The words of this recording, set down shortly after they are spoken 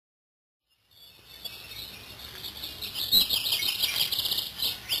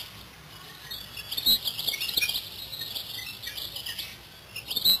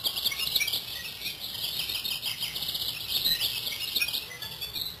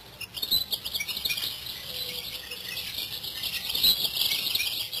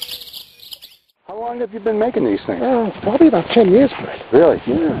long have you been making these things? Probably about 10 years, Fred. Really?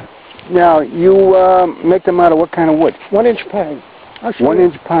 Yeah. Now, you make them out of what kind of wood? 1-inch pine.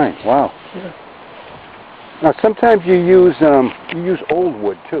 1-inch pine. Wow. Yeah. Now, sometimes you use old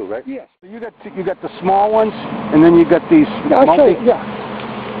wood too, right? Yes. You got the small ones, and then you got these multi.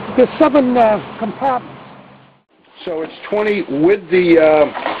 Yeah. There's 7 compartments. So it's 20 with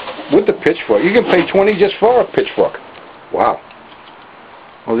the pitchfork. You can pay 20 just for a pitchfork. Wow.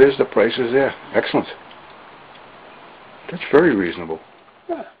 Well, there's the prices there. Excellent. That's very reasonable.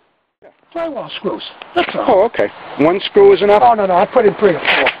 Yeah. Drywall screws. That's all. Oh, okay. 1 screw is enough? Oh, no, I put in 3 or 4.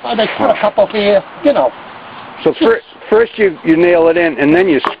 I may put a couple here, you know. So first you nail it in, and then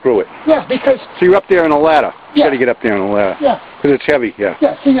you screw it. Yeah, because... So you're up there on a ladder. Yeah. You got to get up there on a ladder. Yeah. Because it's heavy, yeah.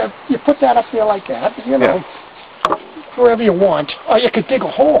 Yeah, so you put that up there like that, you know, wherever you want. Or you could dig a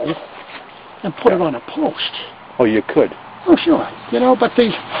hole and put it on a post. Oh, you could? Oh, sure. You know, but the...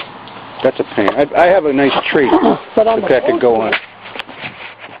 That's a pain. I have a nice tree but on that could go on.